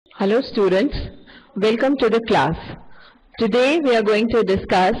Hello students, welcome to the class. Today we are going to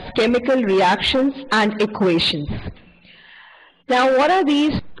discuss chemical reactions and equations. Now what are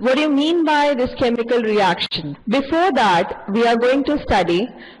these? What do you mean by this chemical reaction? Before that we are going to study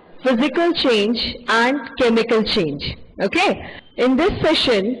physical change and chemical change. Okay? In this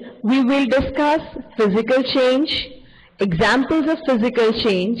session we will discuss physical change, examples of physical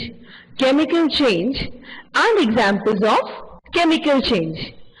change, chemical change and examples of chemical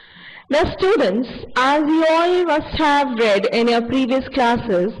change. Now students, as you all must have read in your previous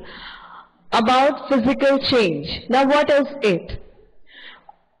classes about physical change. Now what is it?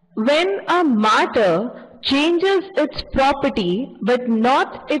 When a matter changes its property but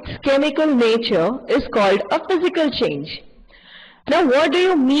not its chemical nature is called a physical change. Now what do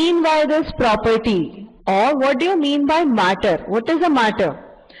you mean by this property? Or what do you mean by matter? What is a matter?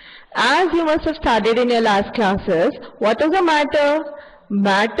 As you must have studied in your last classes, what is a matter?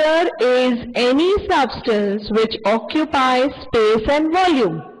 Matter is any substance which occupies space and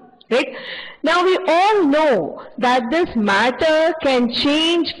volume. Right? Now we all know that this matter can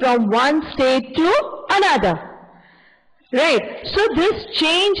change from one state to another. Right? So this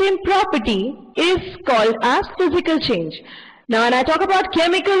change in property is called as physical change. Now when I talk about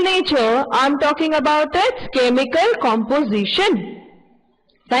chemical nature, I am talking about its chemical composition.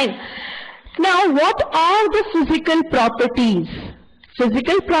 Fine. Now what are the physical properties?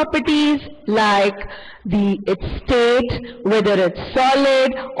 Physical properties like its state, whether it's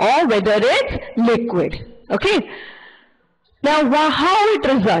solid or whether it's liquid. Okay. Now how it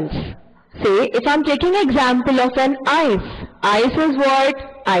results? Say if I'm taking an example of an ice. Ice is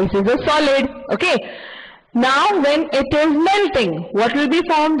what? Ice is a solid. Okay. Now when it is melting, what will be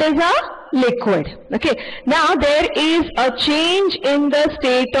formed as a liquid. Okay. Now there is a change in the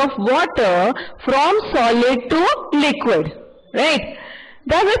state of water from solid to liquid. Right?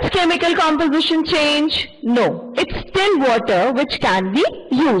 Does its chemical composition change? No. It's still water which can be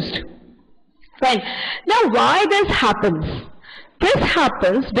used. Fine. Now why this happens? This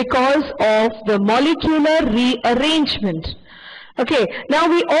happens because of the molecular rearrangement. Okay. Now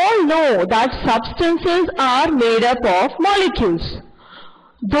we all know that substances are made up of molecules.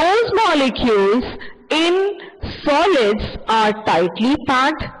 Those molecules in solids are tightly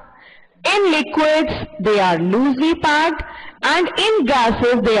packed. In liquids they are loosely packed. And in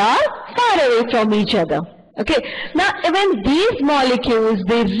gases they are far away from each other. Okay. Now when these molecules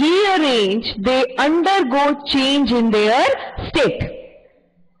they rearrange, they undergo change in their state.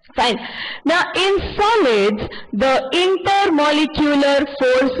 Fine. Now in solids the intermolecular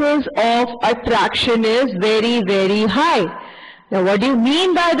forces of attraction is very, very high. Now what do you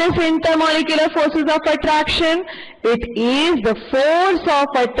mean by this intermolecular forces of attraction? It is the force of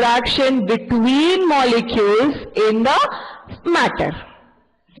attraction between molecules in the matter.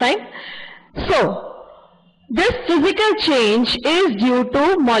 Fine. So this physical change is due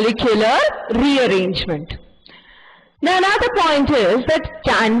to molecular rearrangement. Now another point is that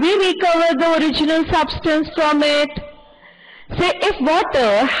can we recover the original substance from it? Say if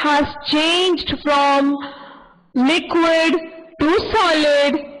water has changed from liquid to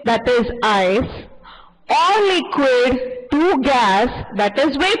solid, that is ice, or liquid to gas, that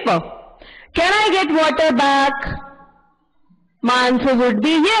is vapor, can I get water back? My answer would be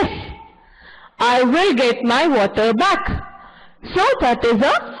yes. I will get my water back. So that is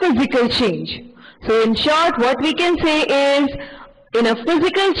a physical change. So in short, what we can say is, in a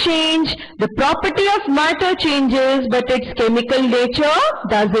physical change, the property of matter changes, but its chemical nature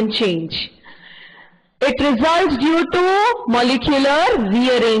doesn't change. It results due to molecular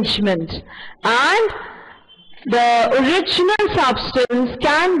rearrangement, and the original substance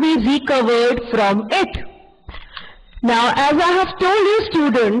can be recovered from it. Now, as I have told you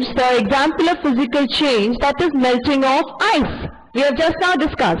students, the example of physical change, that is melting of ice. We have just now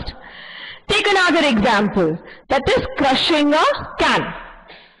discussed. Take another example, that is crushing a can.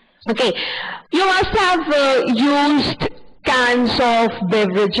 Okay, you must have used cans of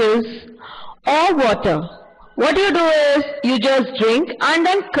beverages or water. What you do is, you just drink and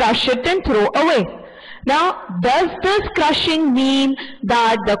then crush it and throw away. Now, does this crushing mean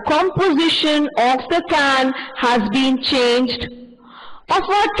that the composition of the can has been changed? Of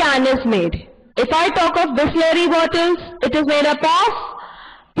what can is made? If I talk of Bisleri bottles, it is made up of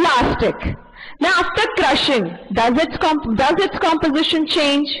plastic. Now, after crushing, does its composition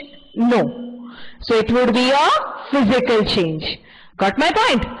change? No. So, it would be a physical change. Got my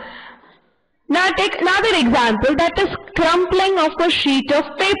point? Now, take another example, that is crumpling of a sheet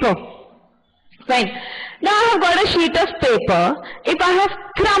of paper. Fine. Now I have got a sheet of paper. If I have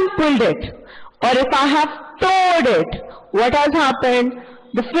crumpled it or if I have tore it, what has happened?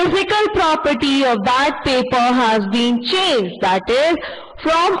 the physical property of that paper has been changed. That is,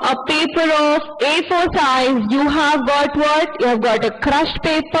 from a paper of A4 size, you have got what? You have got a crushed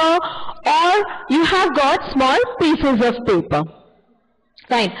paper, or you have got small pieces of paper.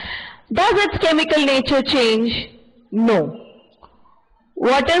 Fine. Does its chemical nature change? No.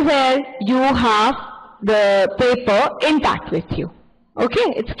 What is there? You have the paper intact with you.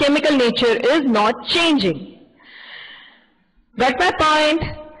 Okay? Its chemical nature is not changing. Got my point?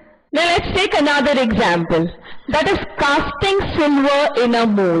 Now let's take another example. That is casting silver in a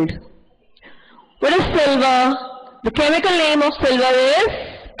mold. What is silver? The chemical name of silver is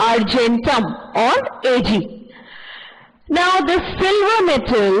argentum or Ag. Now this silver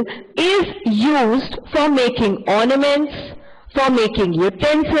metal is used for making ornaments, for making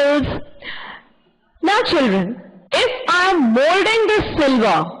utensils. Now children, if I am molding this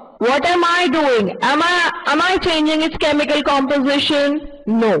silver, what am I doing? Am I changing its chemical composition?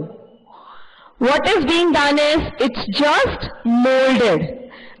 No. What is being done is, it's just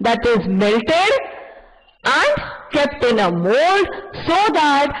molded. That is melted and kept in a mold so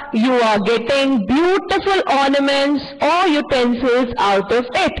that you are getting beautiful ornaments or utensils out of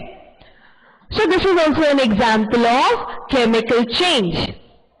it. So this is also an example of chemical change.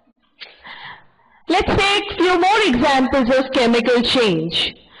 Let's take few more examples of chemical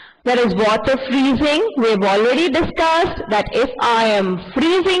change. There is water freezing. We have already discussed that if I am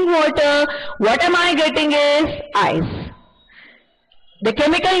freezing water, what am I getting is ice. The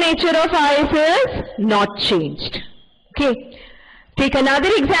chemical nature of ice is not changed. Okay. Take another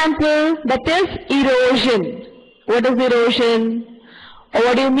example, that is erosion. What is erosion? Or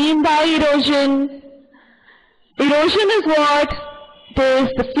what do you mean by erosion? Erosion is what? It is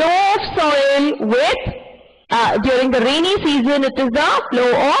the flow of soil with during the rainy season, it is the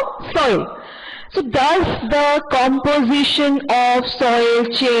flow of soil. So does the composition of soil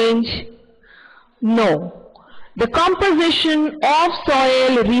change? No. The composition of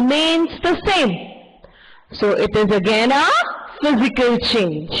soil remains the same. So it is again a physical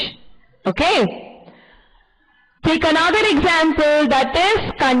change. Okay. Take another example, that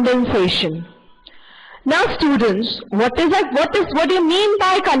is condensation. Now students, what do you mean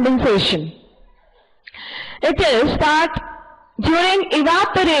by condensation? It is that during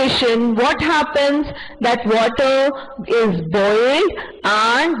evaporation, what happens? That water is boiled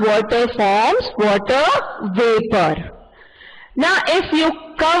and water forms water vapor. Now if you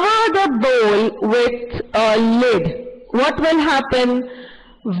cover the bowl with a lid, what will happen?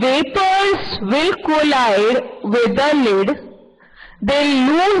 Vapors will collide with the lid, they'll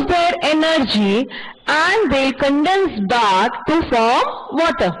lose their energy and they'll condense back to form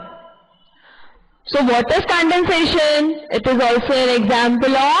water. So what is condensation? It is also an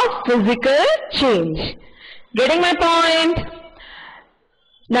example of physical change. Getting my point?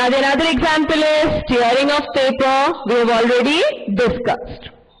 Now the another example is tearing of paper. We have already discussed.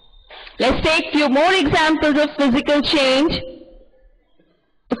 Let's take few more examples of physical change.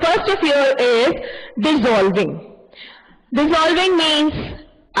 The first of here is dissolving. Dissolving means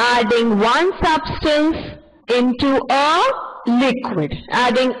adding one substance into a liquid.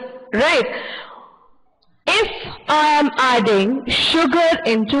 Right? If I am adding sugar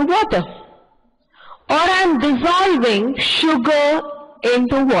into water, or I am dissolving sugar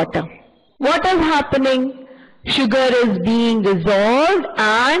into water, what is happening? Sugar is being dissolved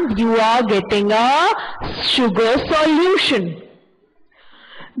and you are getting a sugar solution.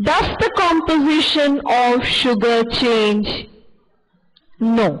 Does the composition of sugar change?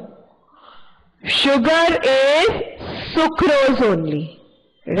 No. Sugar is sucrose only,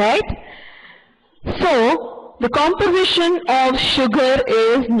 right? So, the composition of sugar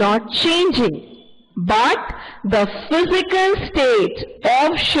is not changing, but the physical state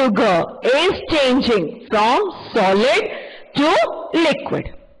of sugar is changing from solid to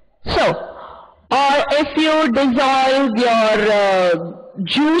liquid. So, or if you dissolve your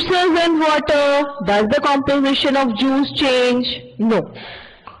juices in water, does the composition of juice change? No.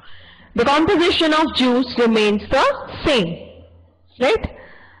 The composition of juice remains the same, right?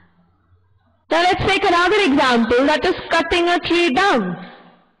 Now let's take another example, that is cutting a tree down.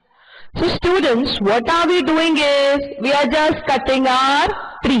 So students, what are we doing is, we are just cutting our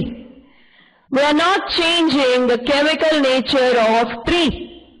tree. We are not changing the chemical nature of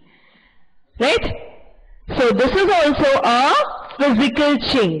tree. Right? So this is also a physical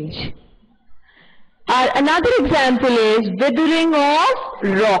change. Another example is withering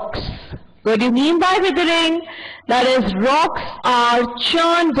of rocks. What do you mean by withering? That is, rocks are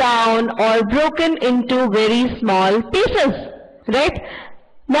churned down or broken into very small pieces. Right?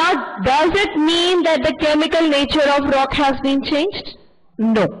 Now, does it mean that the chemical nature of rock has been changed?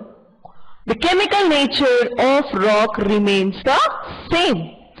 No. The chemical nature of rock remains the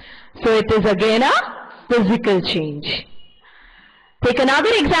same. So it is again a physical change. Take another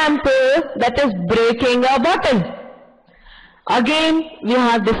example, that is breaking a bottle. Again, we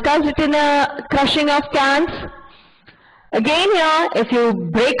have discussed it in a crushing of cans. Again here, if you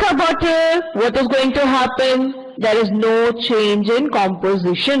break a bottle, what is going to happen? There is no change in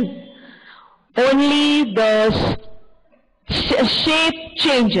composition. Only the shape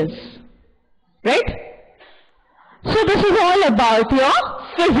changes. Right? So this is all about your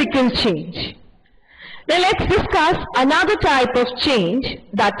physical change. Now let's discuss another type of change,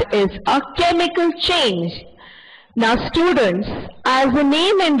 that is a chemical change. Now students, as the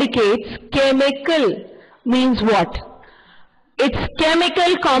name indicates, chemical means what? Its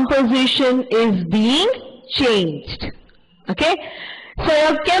chemical composition is being changed. Okay?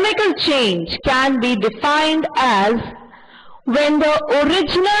 So a chemical change can be defined as when the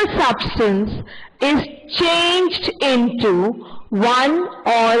original substance is changed into one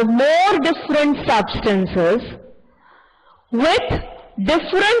or more different substances with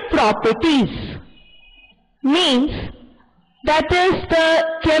different properties. Means that is the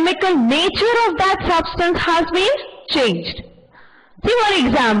chemical nature of that substance has been changed. See, for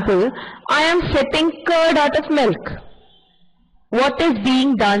example, I am setting curd out of milk. What is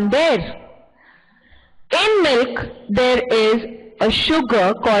being done there? In milk, there is a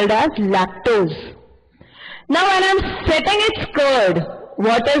sugar called as lactose. Now when I am setting its curd,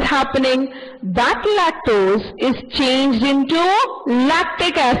 what is happening? That lactose is changed into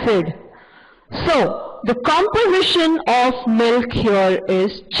lactic acid. So the composition of milk here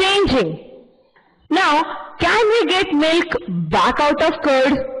is changing. Now, can we get milk back out of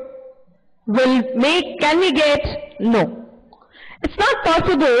curd? Can we get? No. It's not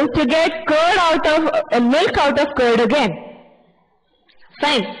possible to get curd out of milk out of curd again.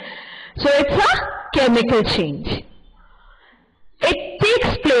 Fine. So it's a chemical change. It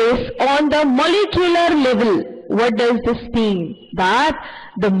takes place on the molecular level. What does this mean? That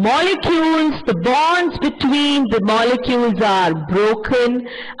the molecules, the bonds between the molecules are broken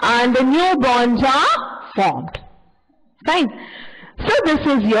and the new bonds are formed. Fine. So this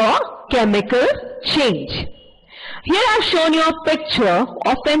is your chemical change. Here I have shown you a picture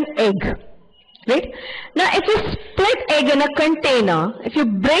of an egg. Right? Now if you split egg in a container, if you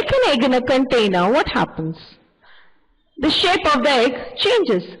break an egg in a container, what happens? The shape of the egg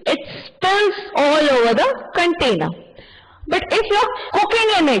changes. It spills all over the container. But if you are cooking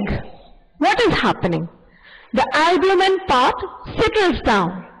an egg, what is happening? The albumin part settles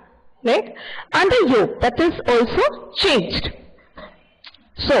down. Right? And the yolk, that is also changed.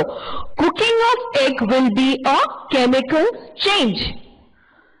 So, cooking of egg will be a chemical change.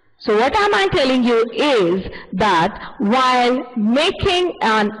 So what am I telling you is that while making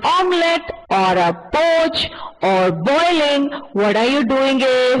an omelette or a poach or boiling, what are you doing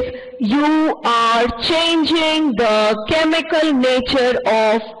is you are changing the chemical nature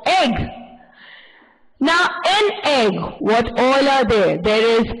of egg. Now in egg, what all are there?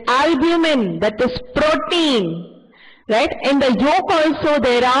 There is albumin, that is protein. Right? In the yolk also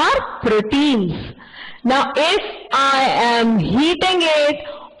there are proteins. Now if I am heating it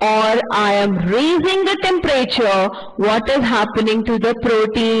or I am raising the temperature, what is happening to the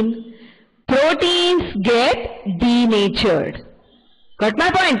protein? Proteins get denatured. Got my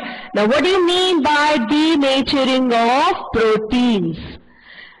point? Now what do you mean by denaturing of proteins?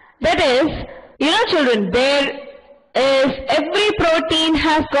 That is, you know children, every protein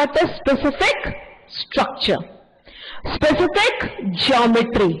has got a specific structure, specific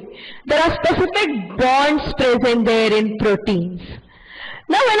geometry. There are specific bonds present there in proteins.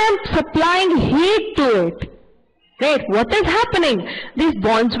 Now when I am supplying heat to it, right, what is happening? These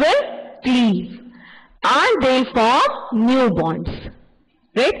bonds will cleave and they form new bonds.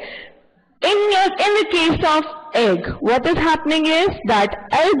 Right? In the case of egg, what is happening is that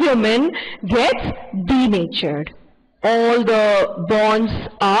albumin gets denatured. All the bonds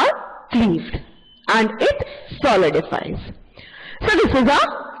are cleaved and it solidifies. So this is a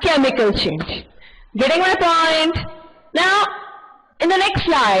chemical change. Getting my point? Now, in the next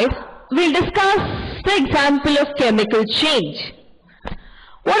slide, we'll discuss the example of chemical change.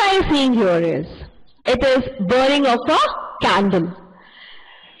 What are you seeing here is, it is burning of a candle.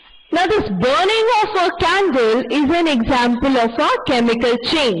 Now this burning of a candle is an example of a chemical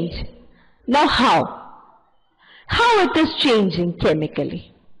change. Now how? How it is changing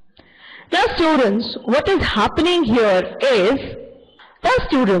chemically? Now students, what is happening here is,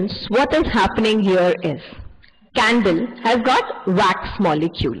 candle has got wax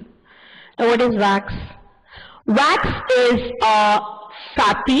molecule. Now what is wax? Wax is a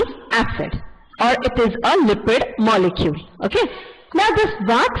fatty acid, or it is a lipid molecule. Okay. Now this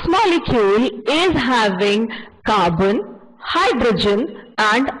wax molecule is having carbon, hydrogen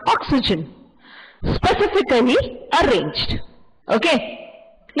and oxygen specifically arranged. Okay.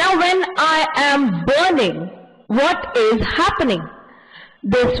 Now when I am burning, what is happening?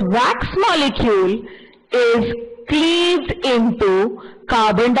 This wax molecule is cleaved into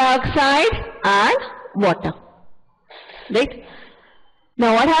carbon dioxide and water. Right?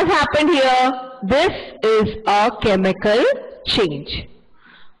 Now what has happened here? This is a chemical change.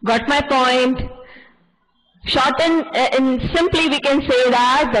 Got my point? Short and simply we can say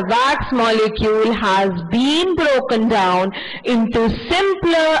that the wax molecule has been broken down into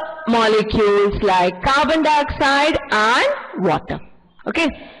simpler molecules like carbon dioxide and water. Okay.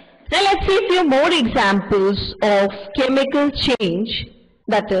 Now let's see a few more examples of chemical change.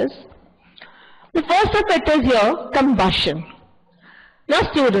 That is, the first of it is here combustion. Now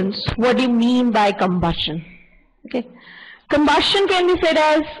students, what do you mean by combustion? Okay. Combustion can be said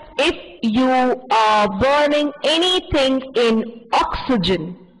as if you are burning anything in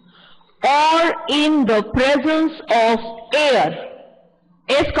oxygen or in the presence of air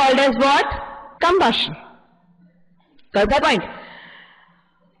is called as what? Combustion. Got that point?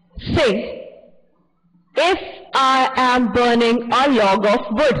 Say, if I am burning a log of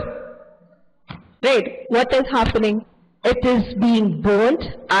wood, right, what is happening? It is being burnt,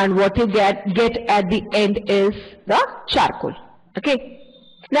 and what you get at the end is the charcoal. Okay.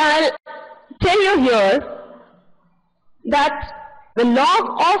 Now I'll tell you here that the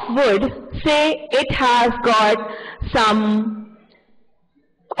log of wood, say it has got some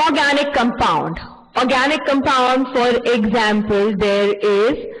organic compound. Organic compound, for example, there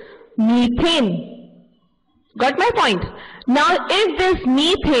is methane. Got my point? Now if this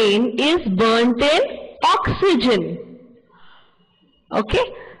methane is burnt in oxygen,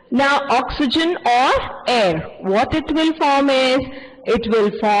 okay, now oxygen or air, what it will form is, it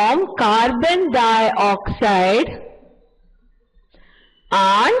will form carbon dioxide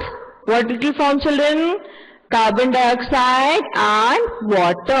and what it will form, children? Carbon dioxide and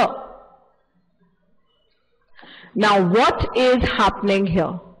water. Now what is happening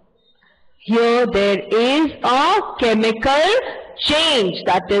here? Here there is a chemical change,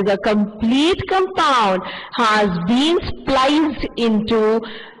 that is a complete compound has been spliced into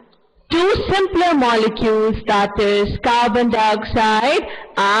two simpler molecules, that is carbon dioxide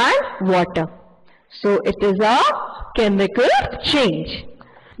and water. So it is a chemical change.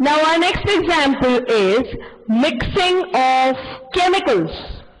 Now our next example is mixing of chemicals.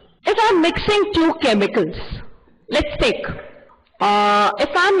 If I am mixing two chemicals, let's take, if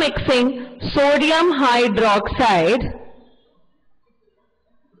I am mixing sodium hydroxide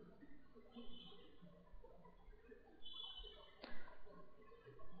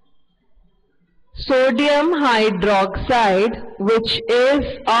which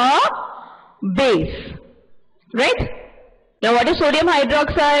is a base, right? Now what is sodium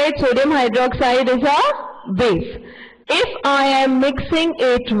hydroxide? Sodium hydroxide is a base. If I am mixing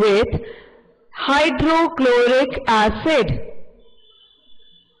it with hydrochloric acid,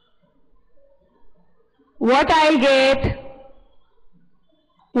 what I'll get?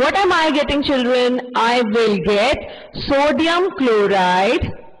 What am I getting, children? I will get sodium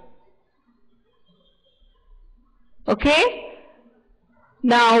chloride. Okay.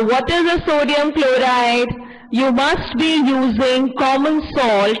 Now what is a sodium chloride? You must be using common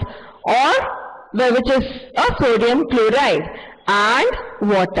salt, or which is a sodium chloride, and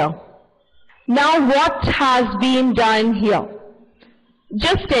water. Now what has been done here?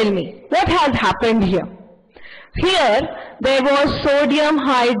 Just tell me, what has happened here? Here there was sodium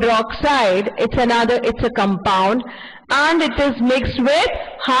hydroxide, it's a compound, and it is mixed with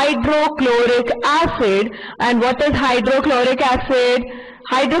hydrochloric acid. And what is hydrochloric acid?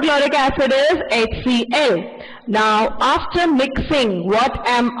 Hydrochloric acid is HCl. Now after mixing, what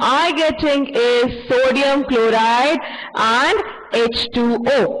am I getting is sodium chloride and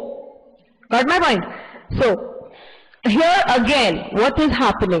H2O. Got my point? So here again, what is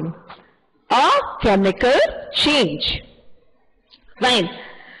happening? A chemical change. Fine.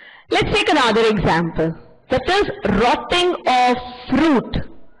 Let's take another example. That is rotting of fruit.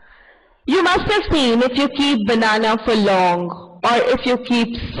 You must have seen, if you keep banana for long, or if you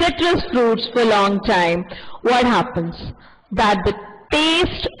keep citrus fruits for a long time, what happens? That the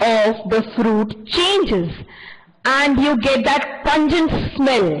taste of the fruit changes and you get that pungent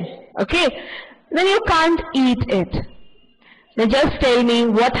smell. Okay? Then you can't eat it. Now just tell me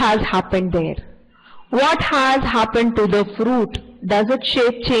what has happened there. What has happened to the fruit? Does its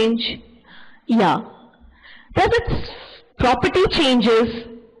shape change? Yeah. Does its property changes.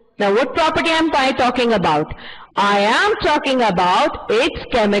 Now what property am I talking about? I am talking about its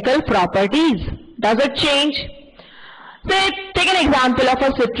chemical properties. Does it change? Say, take an example of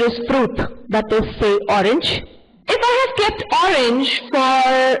a citrus fruit, that is, say, orange. If I have kept orange for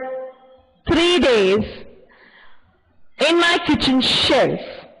 3 days in my kitchen shelf,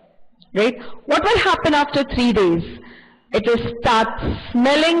 right, what will happen after 3 days? It will start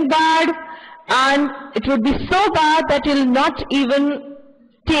smelling bad, and it would be so bad that you will not even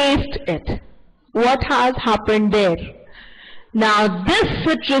taste it. What has happened there? Now this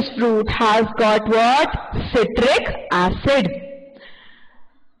citrus fruit has got what? Citric acid.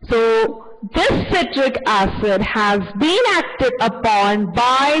 So this citric acid has been acted upon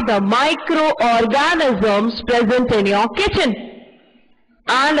by the microorganisms present in your kitchen,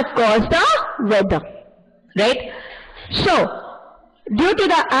 and of course the weather, right? So due to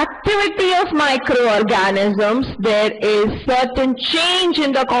the activity of microorganisms, there is certain change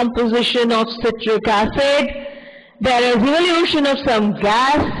in the composition of citric acid. There is evolution of some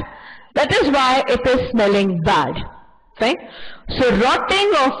gas. That is why it is smelling bad. Right? So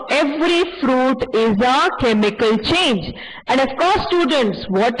rotting of every fruit is a chemical change. And of course, students,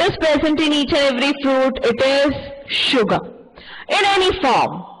 what is present in each and every fruit? It is sugar. In any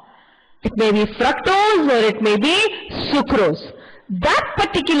form. It may be fructose or it may be sucrose. That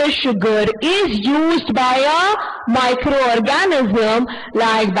particular sugar is used by a microorganism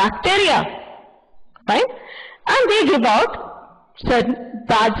like bacteria. Right? And they give out certain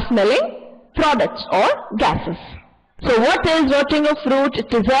bad smelling products or gases. So what is rotting of fruit?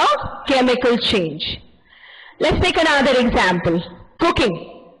 It is a chemical change. Let's take another example. Cooking.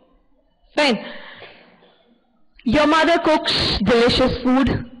 Fine. Your mother cooks delicious food.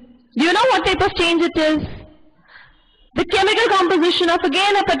 Do you know what type of change it is? The chemical composition of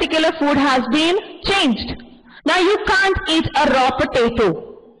again a particular food has been changed. Now you can't eat a raw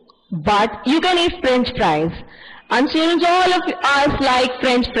potato, but you can eat French fries. And students, all of us like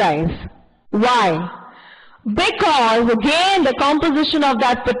French fries. Why? Because again the composition of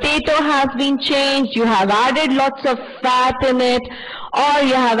that potato has been changed. You have added lots of fat in it, or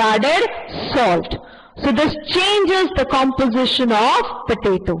you have added salt. So this changes the composition of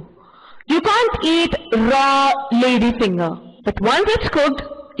potato. You can't eat raw lady finger, but once it's cooked,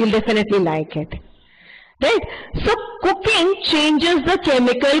 you'll definitely like it. Right? So cooking changes the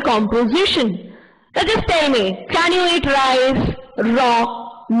chemical composition. Now just tell me, can you eat rice raw?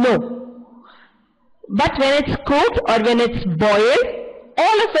 No. But when it's cooked or when it's boiled,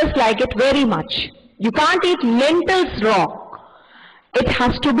 all of us like it very much. You can't eat lentils raw. It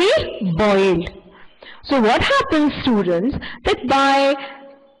has to be boiled. So what happens, students, that by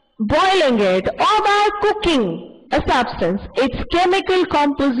boiling it or by cooking a substance, its chemical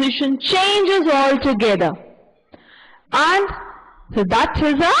composition changes altogether. And so that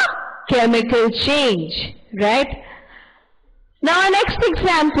is a chemical change, right? Now our next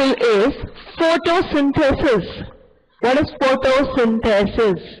example is photosynthesis. What is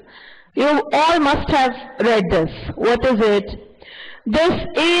photosynthesis? You all must have read this. What is it? This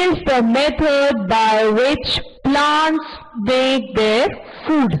is the method by which plants make their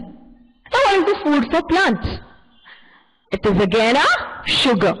food. Now what is the food for plants? It is again a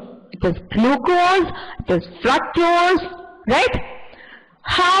sugar. It is glucose, it is fructose, right?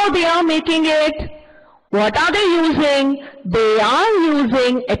 How they are making it? What are they using? They are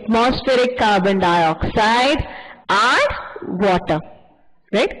using atmospheric carbon dioxide and water,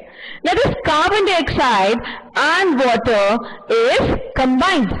 right? Now this carbon dioxide and water is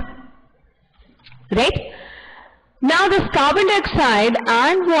combined, right? Now this carbon dioxide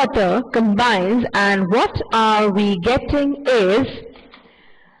and water combines, and what are we getting is,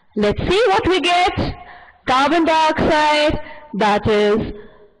 let's see what we get. Carbon dioxide, that is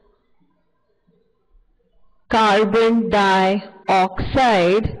carbon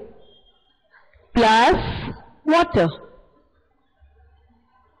dioxide plus water.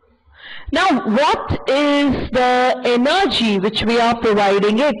 Now what is the energy which we are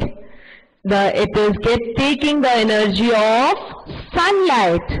providing it? It is taking the energy of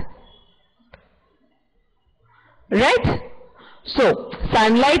sunlight, right? So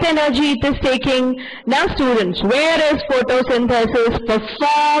sunlight energy it is taking. Now students, where is photosynthesis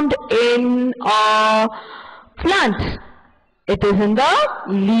performed in a plant? It is in the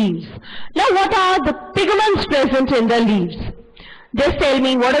leaves. Now what are the pigments present in the leaves? Just tell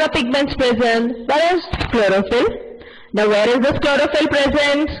me, what are the pigments present? That is chlorophyll. Now where is this chlorophyll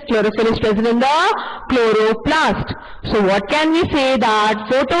present? Chlorophyll is present in the chloroplast. So what can we say? That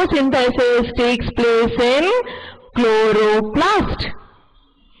photosynthesis takes place in chloroplast.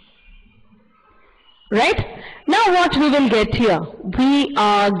 Right? Now what we will get here? We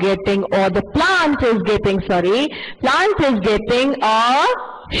are getting, or the plant is getting a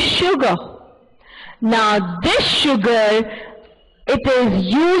sugar. Now this sugar, it is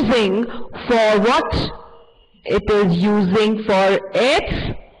using for what? It is using for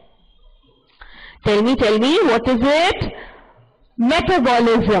its, tell me, what is it?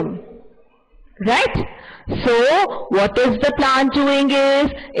 Metabolism, right? So what is the plant doing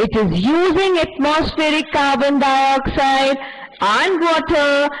is, it is using atmospheric carbon dioxide and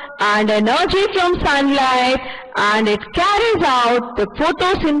water and energy from sunlight, and it carries out the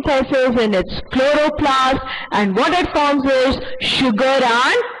photosynthesis in its chloroplast, and what it forms is sugar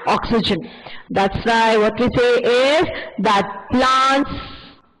and oxygen. That's why what we say is that plants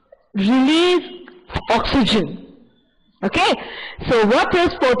release oxygen. Okay, so what is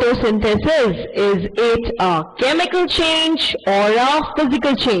photosynthesis? Is it a chemical change or a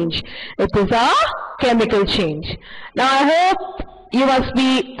physical change? It is a chemical change. Now I hope you must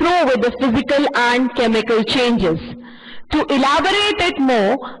be through with the physical and chemical changes. To elaborate it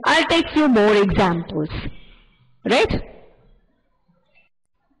more, I'll take few more examples. Right?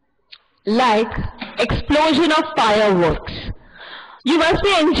 Like explosion of fireworks. You must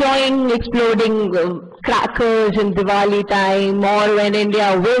be enjoying exploding crackers in Diwali time, or when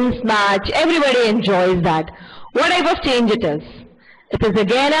India wins match. Everybody enjoys that. What type of change it is? It is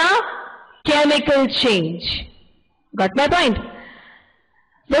again a chemical change. Got my point?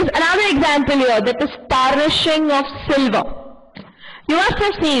 There's another example here, that is tarnishing of silver. You must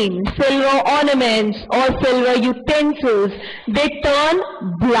have seen silver ornaments or silver utensils. They turn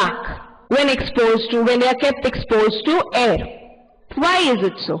black when they are kept exposed to air. Why is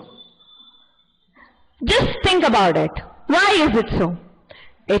it so? Just think about it. Why is it so?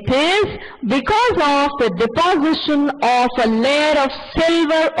 It is because of the deposition of a layer of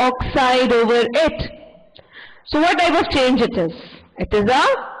silver oxide over it. So what type of change it is? It is a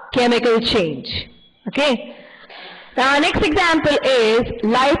chemical change. Okay. Now our next example is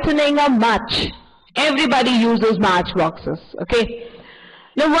lightening a match. Everybody uses matchboxes. Okay.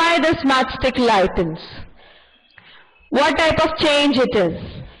 Now why this matchstick lightens? What type of change it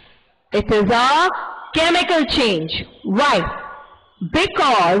is? It is a chemical change. Why?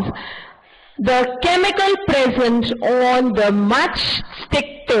 Because the chemical present on the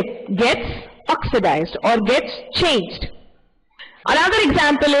matchstick tip gets oxidized or gets changed. Another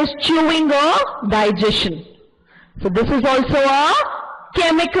example is chewing or digestion. So this is also a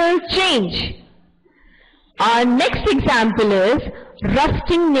chemical change. Our next example is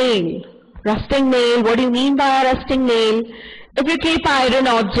rusting nail. Rusting nail, what do you mean by a rusting nail? If you keep iron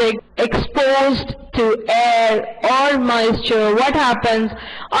object exposed to air or moisture, what happens?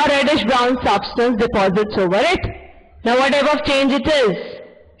 A reddish brown substance deposits over it. Now what type of change it is?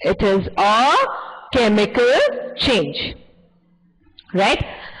 It is a chemical change. Right?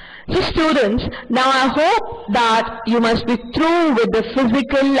 So students, now I hope that you must be through with the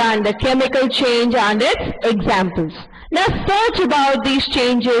physical and the chemical change and its examples. Now search about these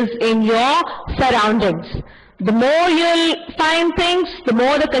changes in your surroundings. The more you'll find things, the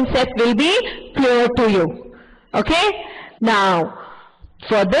more the concept will be clear to you. Okay? Now,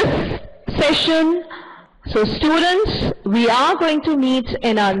 for this session, so students, we are going to meet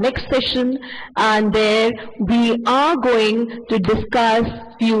in our next session, and there we are going to discuss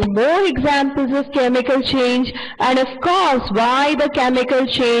few more examples of chemical change, and of course why the chemical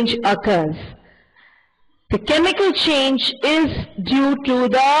change occurs. The chemical change is due to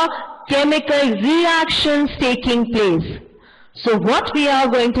the chemical reactions taking place. So what we are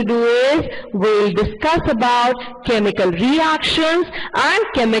going to do is, we'll discuss about chemical reactions and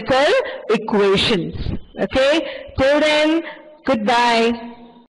chemical equations. Okay? Till then, goodbye.